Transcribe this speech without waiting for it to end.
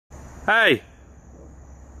Hey!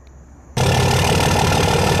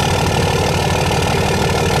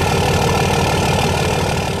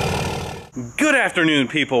 Good afternoon,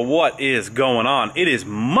 people. What is going on? It is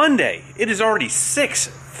Monday. It is already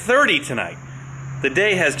 6:30 tonight. The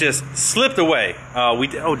day has just slipped away.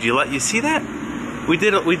 Oh, do you see that? We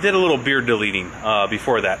did a little beard deleting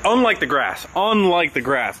before that. Unlike the grass.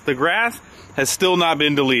 The grass has still not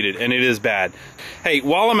been deleted, and it is bad. Hey,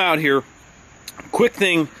 while I'm out here, quick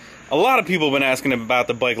thing. A lot of people have been asking about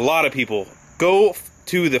the bike. A lot of people. Go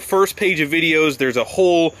to the first page of videos. There's a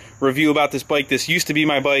whole review about this bike. This used to be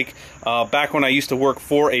my bike back when I used to work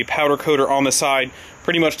for a powder coater on the side.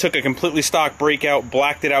 Pretty much took a completely stock breakout,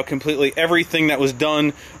 blacked it out completely. Everything that was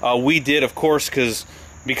done, we did, of course, because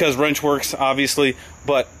Wrenchworks, obviously.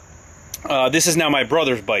 But this is now my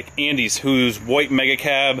brother's bike, Andy's, whose white mega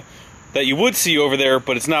cab that you would see over there,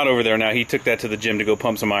 but it's not over there now. He took that to the gym to go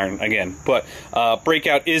pump some iron again. But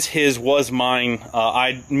breakout is his, was mine.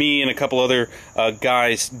 Me and a couple other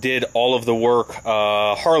guys did all of the work.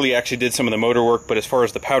 Harley actually did some of the motor work, but as far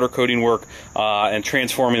as the powder coating work and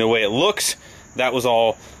transforming the way it looks, that was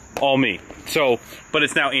all me. So, but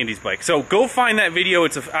it's now Andy's bike. So go find that video.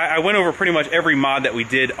 I went over pretty much every mod that we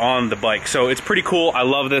did on the bike. So it's pretty cool. I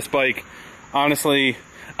love this bike, honestly.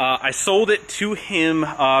 I sold it to him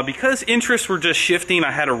because interests were just shifting.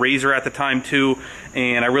 I had a Razor at the time too,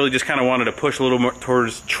 and I really just kind of wanted to push a little more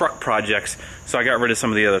towards truck projects, so I got rid of some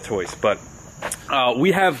of the other toys. But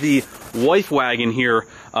we have the wife wagon here,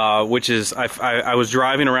 which is, I was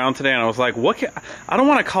driving around today and I was like, I don't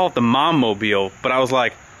want to call it the mom mobile, but I was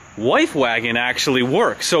like, wife wagon actually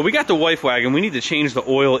works. So we got the wife wagon. We need to change the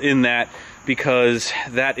oil in that because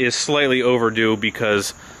that is slightly overdue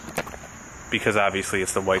because obviously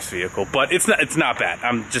it's the wife's vehicle, but it's not bad.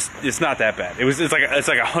 It's not that bad. It's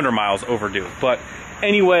like 100 miles overdue. But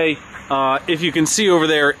anyway, if you can see over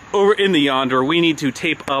there, over in the yonder, we need to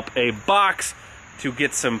tape up a box to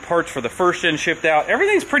get some parts for the first gen shipped out.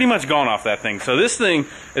 Everything's pretty much gone off that thing. So this thing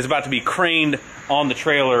is about to be craned on the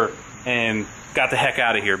trailer and got the heck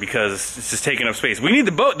out of here because it's just taking up space. We need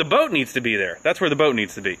the boat. The boat needs to be there. That's where the boat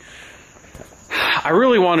needs to be. I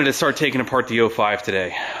really wanted to start taking apart the 05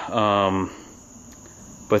 today.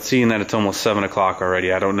 But seeing that it's almost 7 o'clock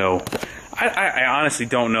already, I don't know. I honestly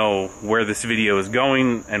don't know where this video is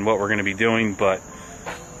going and what we're going to be doing, but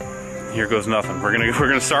here goes nothing. We're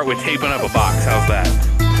gonna start with taping up a box. How's that?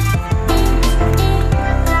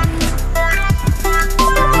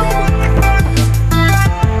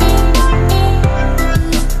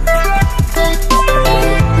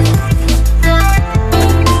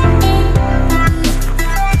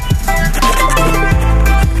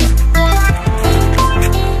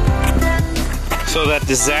 So that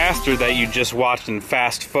disaster that you just watched in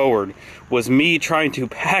fast forward was me trying to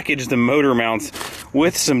package the motor mounts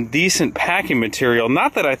with some decent packing material.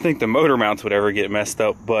 Not that I think the motor mounts would ever get messed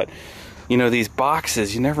up, but you know, these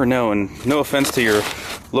boxes, you never know. And no offense to your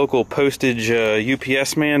local postage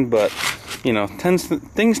UPS man, but you know,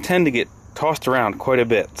 things tend to get tossed around quite a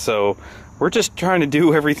bit. So we're just trying to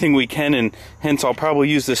do everything we can, and hence I'll probably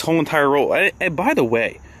use this whole entire roll. And by the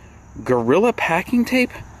way, Gorilla packing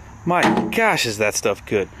tape? My gosh, is that stuff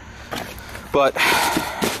good. But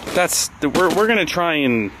we're gonna try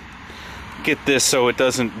and get this so it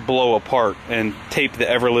doesn't blow apart and tape the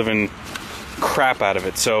ever-living crap out of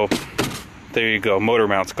it. So there you go, motor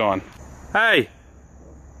mount's gone. Hey!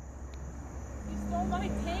 You stole my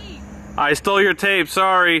tape. I stole your tape,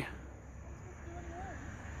 sorry.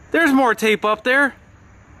 There's more tape up there.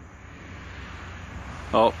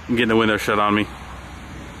 Oh, I'm getting the window shut on me.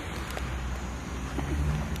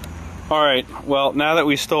 Alright, well, now that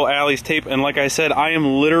we stole Allie's tape, and like I said, I am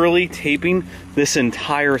literally taping this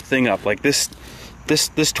entire thing up. Like this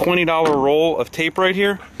 $20 roll of tape right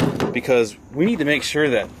here, because we need to make sure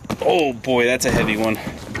that, oh boy, that's a heavy one.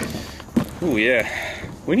 Ooh, yeah.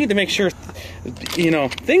 We need to make sure, you know,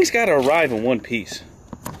 things gotta arrive in one piece.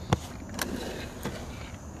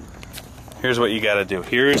 Here's what you gotta do.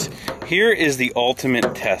 Here is the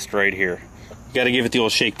ultimate test right here. You gotta give it the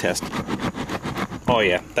old shake test. Oh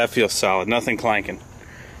yeah, that feels solid. Nothing clanking.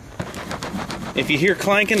 If you hear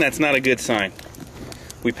clanking, that's not a good sign.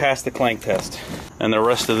 We passed the clank test. And the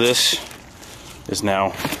rest of this is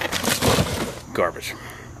now garbage.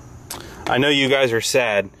 I know you guys are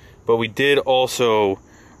sad, but we did also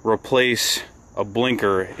replace a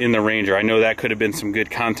blinker in the Ranger. I know that could have been some good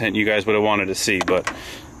content you guys would have wanted to see, but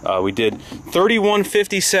we did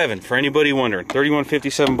 3157, for anybody wondering.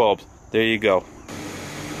 3157 bulbs. There you go.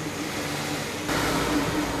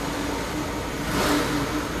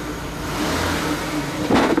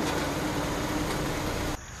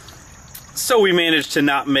 So we managed to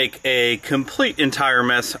not make a complete entire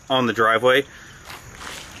mess on the driveway.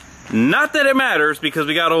 Not that it matters because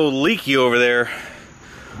we got old Leaky over there,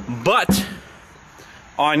 but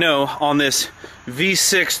I know on this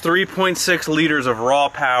V6 3.6 liters of raw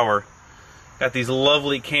power, got these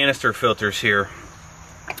lovely canister filters here.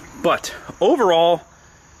 But overall,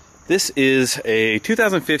 this is a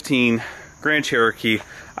 2015 Grand Cherokee.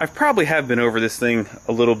 I probably have been over this thing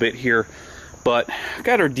a little bit here, but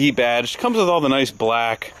got her D-badged. Comes with all the nice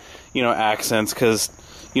black, you know, accents, because,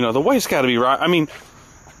 you know, the wife's got to be right. I mean,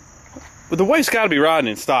 the wife's got to be riding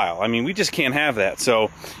in style. I mean, we just can't have that.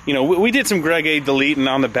 So, you know, we did some Greg A deleting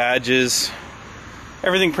on the badges.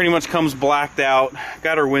 Everything pretty much comes blacked out.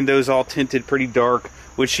 Got her windows all tinted pretty dark,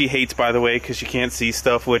 which she hates, by the way, because you can't see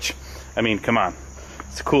stuff, which, I mean, come on.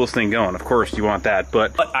 It's the coolest thing going. Of course you want that.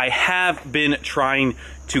 But I have been trying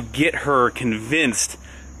to get her convinced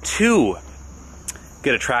to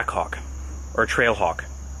get a Trackhawk or a Trailhawk.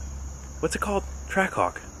 What's it called?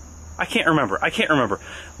 Trackhawk. I can't remember.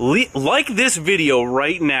 Like this video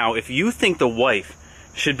right now if you think the wife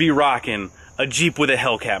should be rocking a Jeep with a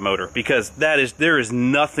Hellcat motor, because there is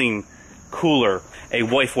nothing cooler. A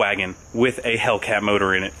wife wagon with a Hellcat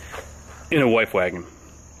motor in it. In a wife wagon.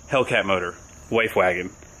 Hellcat motor. Wife wagon.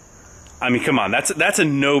 I mean, come on, that's a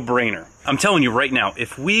no-brainer. I'm telling you right now,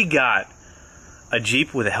 if we got a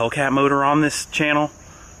Jeep with a Hellcat motor on this channel,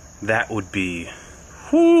 that would be,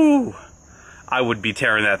 whoo! I would be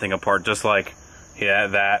tearing that thing apart, just like, yeah,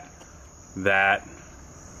 that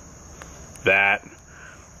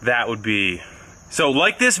would be. So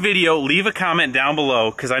like this video, leave a comment down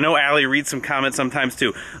below, because I know Allie reads some comments sometimes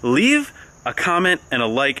too. Leave a comment and a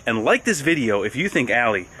like this video if you think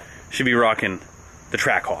Allie should be rocking the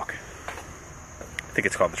Trackhawk. I think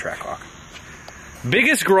it's called the Trackhawk.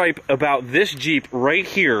 Biggest gripe about this Jeep right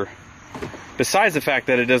here, besides the fact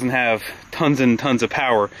that it doesn't have tons and tons of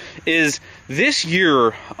power, is this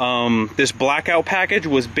year, this blackout package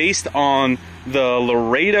was based on the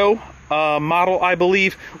Laredo model, I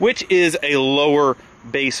believe, which is a lower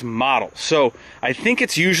base model. So I think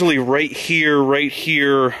it's usually right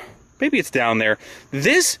here, maybe it's down there.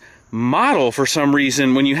 This model, for some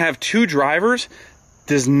reason, when you have two drivers,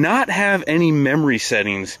 does not have any memory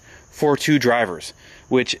settings for two drivers,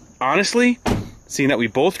 which honestly, seeing that we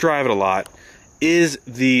both drive it a lot, is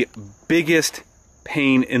the biggest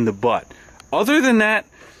pain in the butt. Other than that,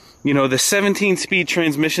 you know, the 17-speed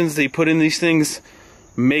transmissions they put in these things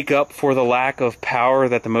make up for the lack of power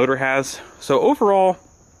that the motor has. So overall,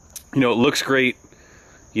 you know, it looks great.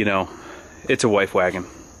 You know, it's a wife wagon.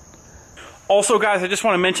 Also, guys, I just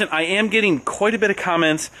want to mention, I am getting quite a bit of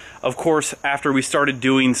comments, of course, after we started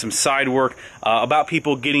doing some side work, about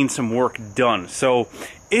people getting some work done. So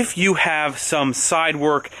if you have some side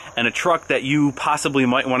work and a truck that you possibly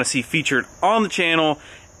might want to see featured on the channel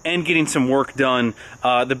and getting some work done,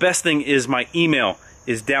 the best thing is my email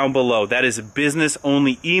is down below. That is a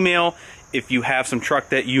business-only email. If you have some truck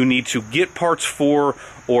that you need to get parts for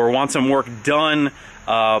or want some work done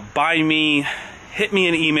by me, hit me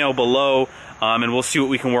an email below, and we'll see what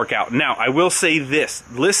we can work out. Now, I will say this.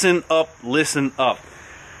 Listen up, listen up.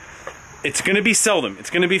 It's going to be seldom.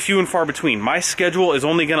 It's going to be few and far between. My schedule is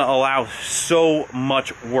only going to allow so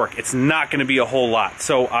much work. It's not going to be a whole lot.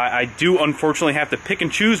 So I do, unfortunately, have to pick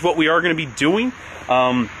and choose what we are going to be doing.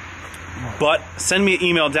 But send me an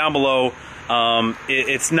email down below.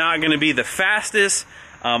 It's not going to be the fastest.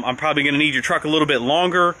 I'm probably going to need your truck a little bit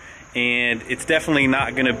longer. And it's definitely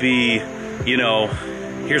not going to be, you know,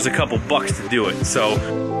 here's a couple bucks to do it. So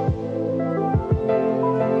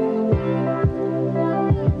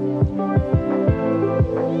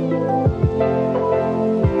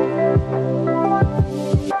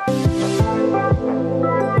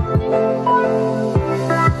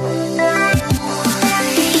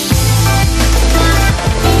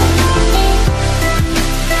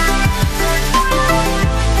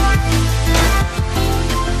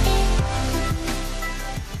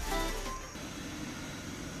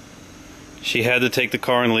she had to take the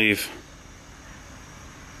car and leave.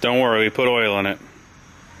 Don't worry, we put oil in it.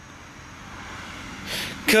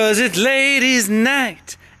 'Cause it's ladies'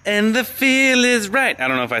 night and the feel is right. I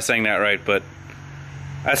don't know if I sang that right, but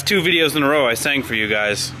that's 2 videos in a row I sang for you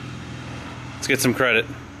guys. Let's get some credit.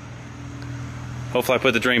 Hopefully I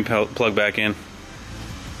put the drain plug back in.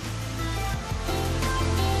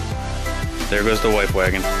 There goes the wife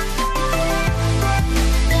wagon.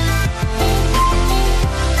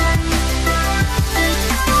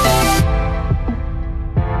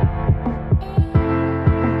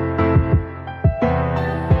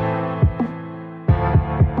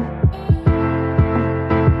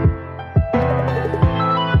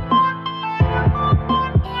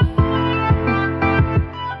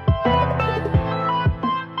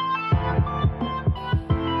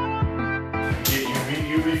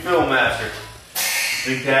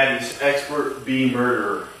 Big Daddy's expert bee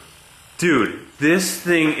murderer. Dude, this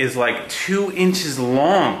thing is like 2 inches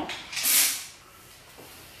long.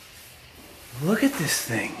 Look at this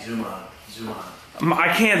thing. Zoom on, zoom on. I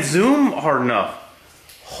can't zoom hard enough.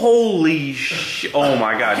 Holy shit. Oh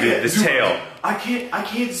my god, dude, the tail. I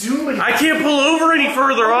can't zoom anymore. I can't pull over any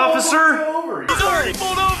further, officer. He's already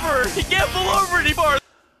pulled over. He can't pull over anymore.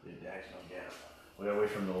 Dude, Dad's gonna get him. We gotta wait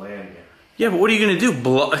for him to land again. Yeah, but what are you gonna do?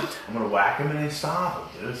 I'm gonna whack him and then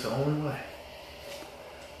stop him, dude. It's the only way.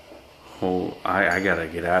 Oh, I gotta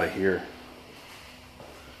get out of here.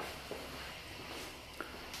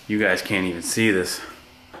 You guys can't even see this.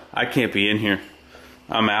 I can't be in here.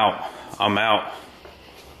 I'm out. I'm out.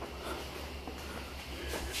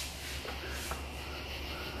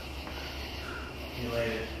 He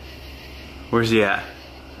landed. Where's he at?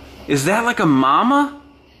 Is that like a mama?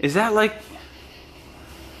 Is that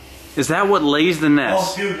what lays the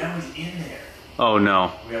nest? Oh, dude, that was in there. Oh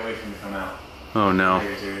no. We gotta wait for him to come out. Oh no.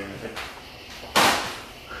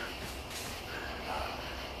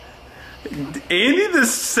 Andy the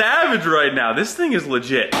savage right now. This thing is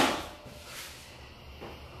legit.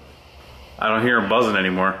 I don't hear him buzzing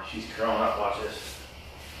anymore. She's growing up, watch this.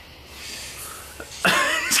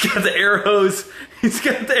 He's got the air hose. He's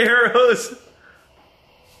got the air hose.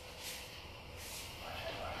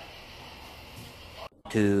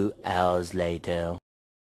 2 hours later.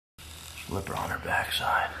 Flipper on her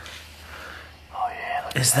backside. Oh yeah.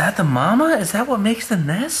 Is that the mama? Is that what makes the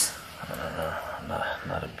nest?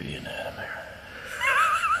 Not a bee anatomy.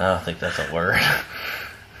 I don't think that's a word.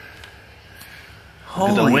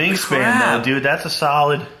 Holy the wingspan crap. though, dude, that's a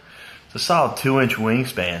solid 2-inch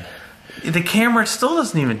wingspan. The camera still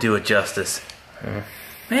doesn't even do it justice.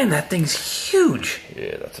 Man, that thing's huge.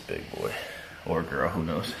 Yeah, that's a big boy. Or girl, who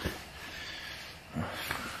knows.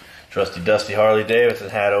 Trusty dusty Harley Davidson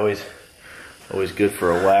hat, always good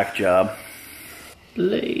for a whack job.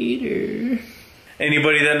 Later.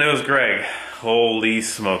 Anybody that knows Greg, holy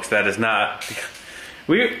smokes, that is not.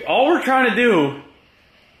 All we're trying to do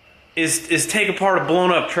is take apart a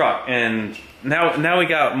blown up truck, and now we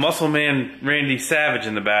got Muscle Man Randy Savage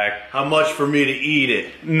in the back. How much for me to eat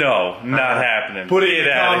it? No, not happening. Put it in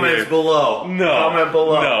the comments below. No. Comment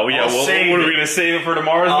below. No, yeah, what are we gonna save it for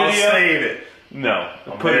tomorrow's video? I'll save it. No.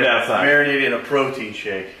 Put it outside. Marinate in a protein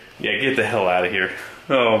shake. Yeah, get the hell out of here.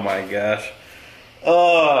 Oh my gosh.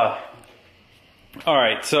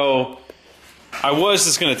 Alright, so I was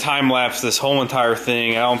just gonna time lapse this whole entire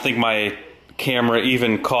thing. I don't think my camera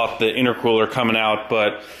even caught the intercooler coming out,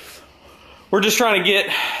 but we're just trying to get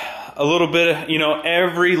a little bit,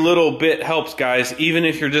 every little bit helps, guys. Even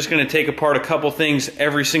if you're just gonna take apart a couple things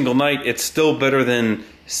every single night, it's still better than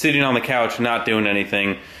sitting on the couch not doing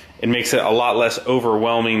anything. It makes it a lot less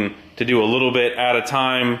overwhelming to do a little bit at a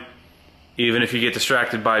time, even if you get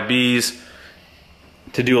distracted by bees,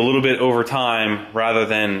 to do a little bit over time rather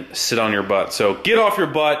than sit on your butt. So get off your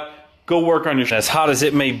butt, go work on your shop. As hot as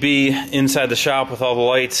it may be inside the shop with all the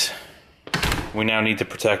lights, we now need to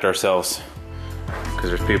protect ourselves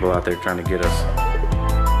because there's people out there trying to get us.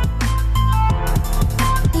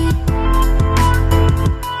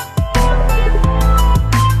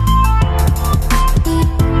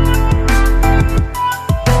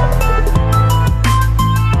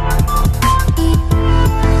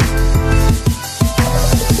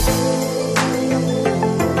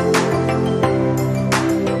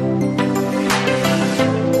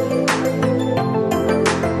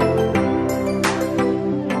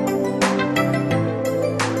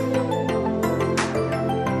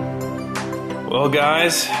 Well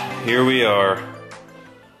guys, here we are. A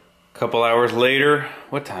couple hours later.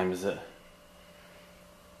 What time is it?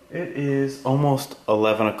 It is almost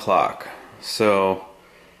 11 o'clock. So,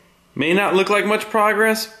 may not look like much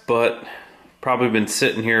progress, but probably been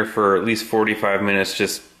sitting here for at least 45 minutes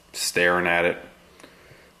just staring at it.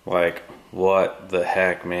 Like, what the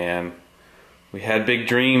heck, man? We had big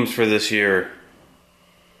dreams for this year.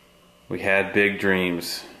 We had big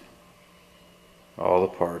dreams. All the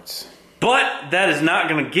parts. But that is not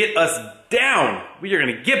going to get us down. We are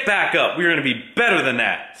going to get back up. We are going to be better than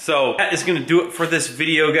that. So that is going to do it for this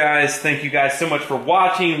video, guys. Thank you guys so much for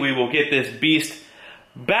watching. We will get this beast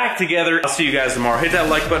back together. I'll see you guys tomorrow. Hit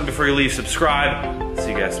that like button before you leave. Subscribe.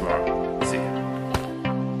 See you guys tomorrow.